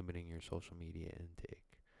goes, limiting your social media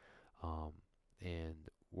intake, and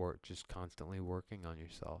just constantly working on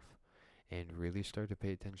yourself, and really start to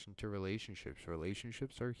pay attention to relationships.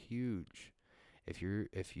 Relationships are huge. If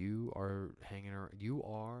you are hanging around, you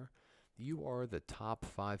are the top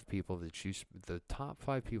 5 people the top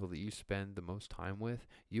 5 people that you spend the most time with.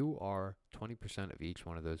 You are 20% of each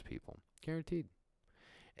one of those people, guaranteed.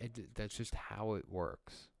 That's just how it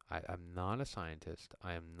works. I'm not a scientist.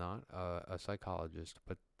 I am not a psychologist,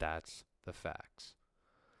 but that's the facts.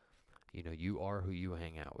 You are who you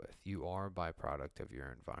hang out with. You are a byproduct of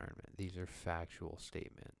your environment. These are factual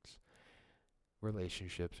statements.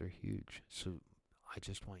 Relationships are huge. So I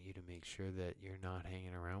just want you to make sure that you're not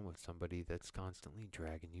hanging around with somebody that's constantly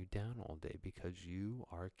dragging you down all day, because you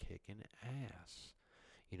are kicking ass.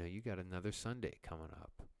 You got another Sunday coming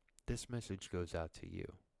up. This message goes out to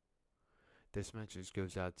you. This message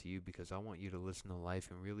goes out to you because I want you to listen to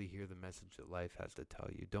life and really hear the message that life has to tell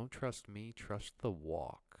you. Don't trust me, trust the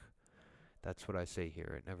walk. That's what I say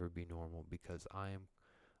here at Never Be Normal, because I am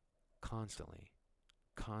constantly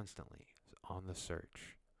on the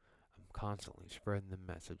search. I'm constantly spreading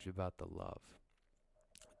the message about the love.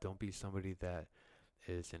 Don't be somebody that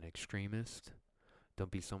is an extremist.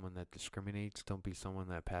 Don't be someone that discriminates. Don't be someone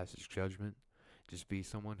that passes judgment. Just be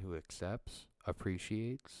someone who accepts,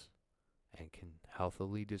 appreciates, and can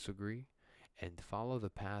healthily disagree, and follow the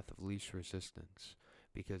path of least resistance,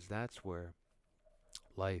 because that's where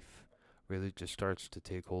life really just starts to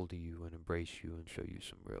take hold of you and embrace you and show you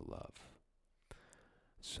some real love.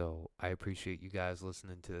 So I appreciate you guys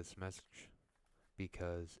listening to this message,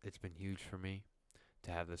 because it's been huge for me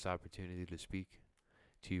to have this opportunity to speak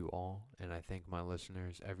to you all, and I thank my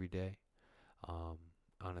listeners every day,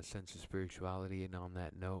 on a sense of spirituality. And on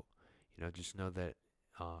that note, just know that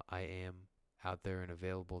I am out there and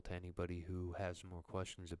available to anybody who has more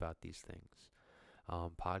questions about these things.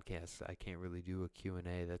 Podcasts, I can't really do a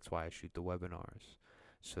Q&A. That's why I shoot the webinars,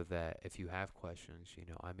 so that if you have questions,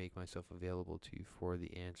 I make myself available to you for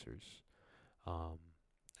the answers.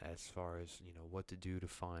 As far as, what to do to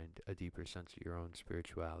find a deeper sense of your own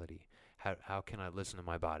spirituality. How can I listen to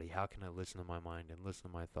my body? How can I listen to my mind and listen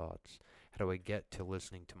to my thoughts? How do I get to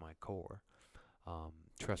listening to my core?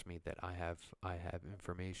 Trust me that I have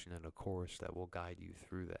information and a course that will guide you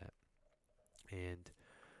through that. And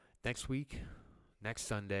next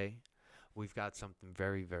Sunday, we've got something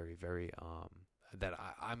very, very, very that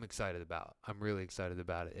I'm excited about. I'm really excited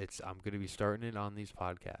about it. I'm going to be starting it on these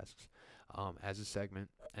podcasts as a segment,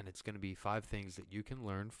 and it's going to be 5 things that you can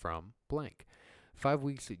learn from blank. 5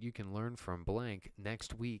 weeks that you can learn from blank.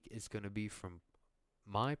 Next week is going to be from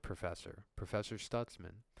my professor, Professor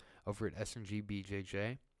Stutzman, over at S&G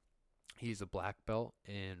BJJ. He's a black belt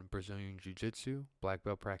in Brazilian Jiu-Jitsu, black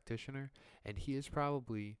belt practitioner, and he is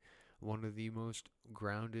probably one of the most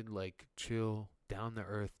grounded, chill,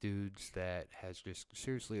 down-to-earth dudes that has just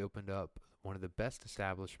seriously opened up one of the best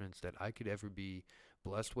establishments that I could ever be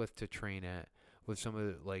blessed with to train at, with some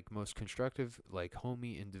of the most constructive,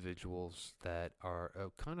 homey individuals that are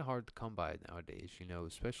kind of hard to come by nowadays.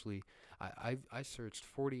 Especially I searched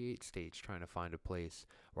 48 states trying to find a place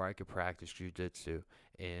where I could practice jiu-jitsu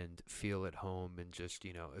and feel at home, and just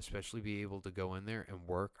especially be able to go in there and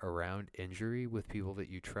work around injury with people that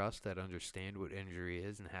you trust, that understand what injury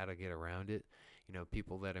is and how to get around it.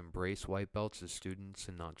 People that embrace white belts as students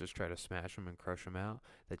and not just try to smash them and crush them out.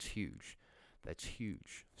 That's huge.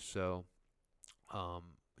 So,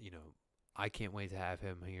 I can't wait to have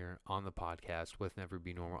him here on the podcast with Never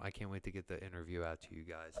Be Normal. I can't wait to get the interview out to you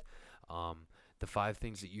guys. The 5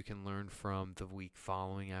 things that you can learn from the week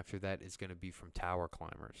following after that is going to be from tower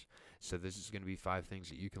climbers. So this is going to be 5 things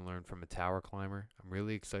that you can learn from a tower climber. I'm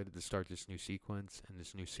really excited to start this new sequence and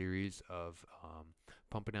this new series of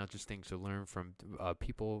pumping out just things to learn from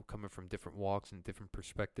people coming from different walks and different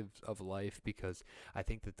perspectives of life, because I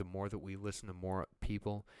think that the more that we listen to more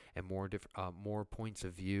people and more points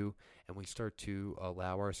of view, and we start to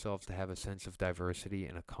allow ourselves to have a sense of diversity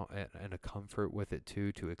and a comfort with it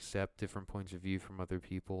too, to accept different points of view from other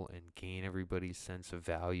people and gain everybody's sense of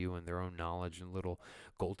value and their own knowledge and little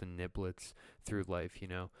golden niblets through life.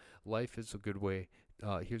 Life is a good way.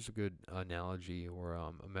 Here's a good analogy or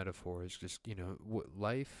a metaphor, is just,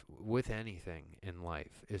 life with anything in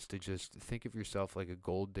life is to just think of yourself like a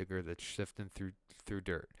gold digger that's sifting through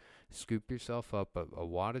dirt. Scoop yourself up a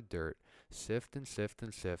wad of dirt, sift and sift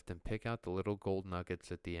and sift, and pick out the little gold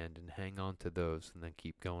nuggets at the end and hang on to those, and then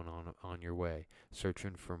keep going on your way,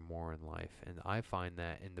 searching for more in life. And I find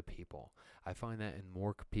that in the people. I find that in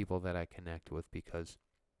more people that I connect with, because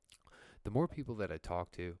the more people that I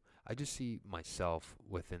talk to, I just see myself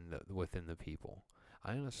within the people.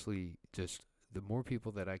 I honestly just, the more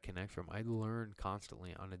people that I connect from, I learn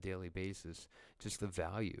constantly on a daily basis just the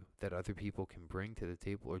value that other people can bring to the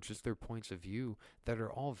table, or just their points of view that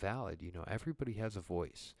are all valid. Everybody has a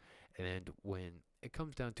voice. And when it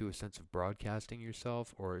comes down to a sense of broadcasting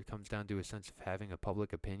yourself, or it comes down to a sense of having a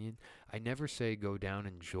public opinion, I never say go down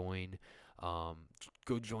and join a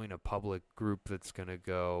public group that's going to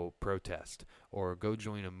go protest, or go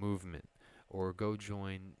join a movement, or go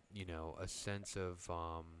join, a sense of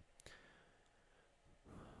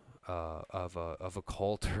a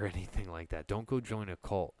cult or anything like that. Don't go join a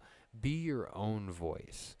cult. Be your own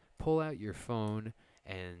voice. Pull out your phone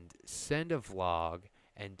and send a vlog,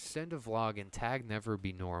 and tag Never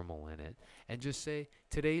Be Normal in it, and just say,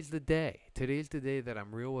 today's the day that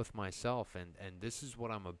I'm real with myself, and this is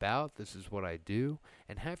what I'm about, this is what I do.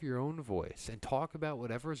 And have your own voice and talk about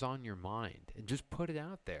whatever's on your mind, and just put it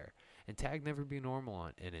out there, and tag Never Be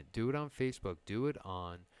Normal in it. Do it on Facebook, do it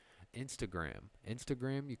on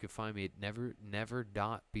Instagram, you can find me at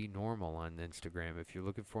never.be normal on Instagram. If you're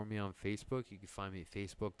looking for me on Facebook, you can find me at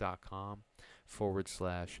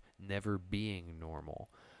facebook.com/neverbeingnormal.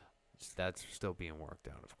 That's still being worked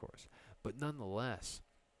out, of course. But nonetheless,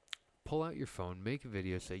 pull out your phone, make a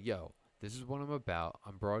video, say, yo, this is what I'm about.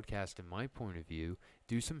 I'm broadcasting my point of view.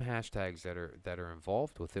 Do some hashtags that are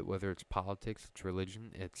involved with it, whether it's politics, it's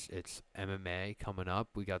religion, it's MMA coming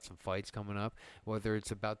up. We got some fights coming up. Whether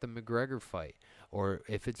it's about the McGregor fight, or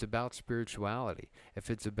if it's about spirituality,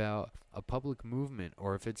 if it's about a public movement,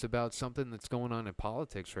 or if it's about something that's going on in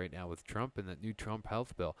politics right now with Trump and that new Trump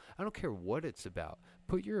health bill. I don't care what it's about.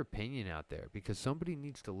 Put your opinion out there, because somebody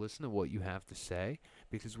needs to listen to what you have to say,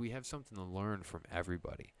 because we have something to learn from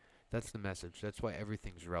everybody. That's the message. That's why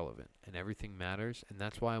everything's relevant and everything matters. And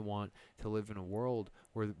that's why I want to live in a world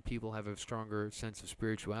where people have a stronger sense of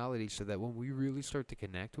spirituality, so that when we really start to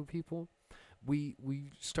connect with people, we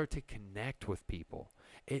start to connect with people.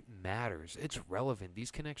 It matters. It's relevant.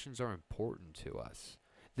 These connections are important to us.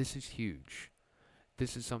 This is huge.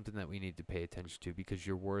 This is something that we need to pay attention to, because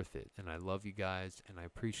you're worth it. And I love you guys, and I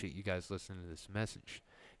appreciate you guys listening to this message,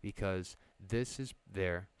 because this is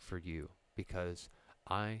there for you. Because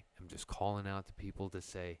I am just calling out to people to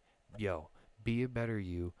say, yo, be a better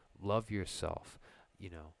you, love yourself.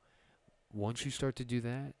 Once you start to do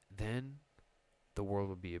that, then the world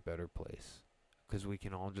will be a better place, because we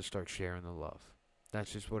can all just start sharing the love.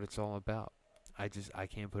 That's just what it's all about. I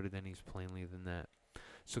can't put it any plainly than that.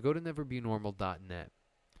 So go to neverbenormal.net,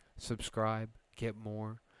 subscribe, get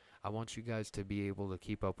more. I want you guys to be able to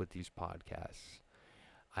keep up with these podcasts.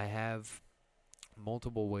 I have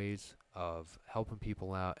multiple ways of helping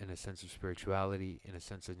people out, in a sense of spirituality, in a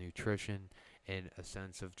sense of nutrition, in a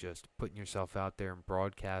sense of just putting yourself out there and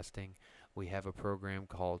broadcasting. We have a program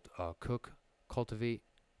called Cook, Cultivate,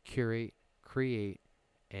 Curate, Create,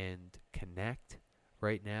 and Connect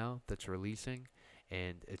right now that's releasing,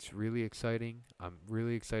 and it's really exciting. I'm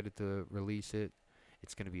really excited to release it.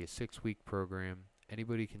 It's going to be a 6-week program.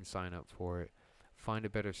 Anybody can sign up for it. Find a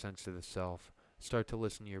better sense of the self. Start to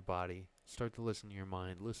listen to your body. Start to listen to your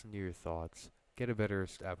mind. Listen to your thoughts. Get a better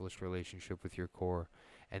established relationship with your core.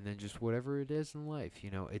 And then just whatever it is in life,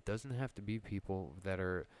 it doesn't have to be people that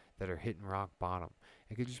are hitting rock bottom.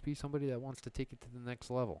 It could just be somebody that wants to take it to the next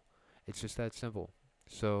level. It's just that simple.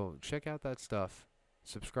 So check out that stuff.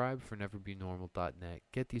 Subscribe for neverbenormal.net.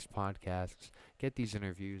 Get these podcasts, get these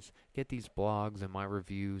interviews, get these blogs and my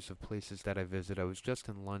reviews of places that I visit. I was just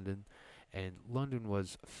in London, and London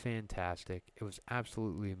was fantastic. It was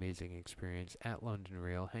absolutely amazing experience at London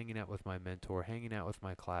Real, hanging out with my mentor, hanging out with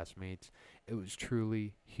my classmates. It was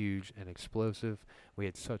truly huge and explosive. We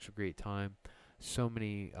had such a great time. So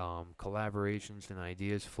many collaborations and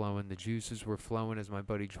ideas flowing. The juices were flowing, as my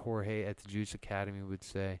buddy Jorge at the Juice Academy would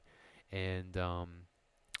say. And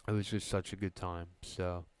it was just such a good time.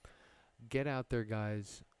 So get out there,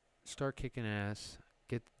 guys. Start kicking ass.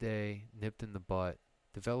 Get the day nipped in the butt.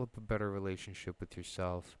 Develop a better relationship with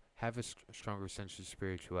yourself. Have a stronger sense of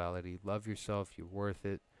spirituality. Love yourself. You're worth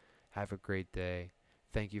it. Have a great day.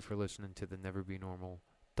 Thank you for listening to the Never Be Normal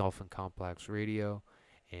Dolphin Complex Radio.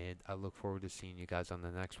 And I look forward to seeing you guys on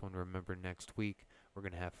the next one. Remember, next week, we're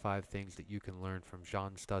going to have 5 things that you can learn from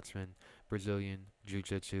John Stutzman, Brazilian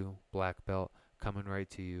Jiu-Jitsu, black belt, coming right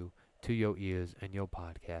to your ears and your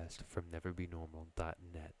podcast from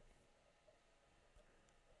neverbenormal.net.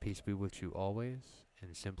 Peace be with you always,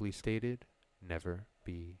 and simply stated, never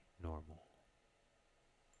be normal.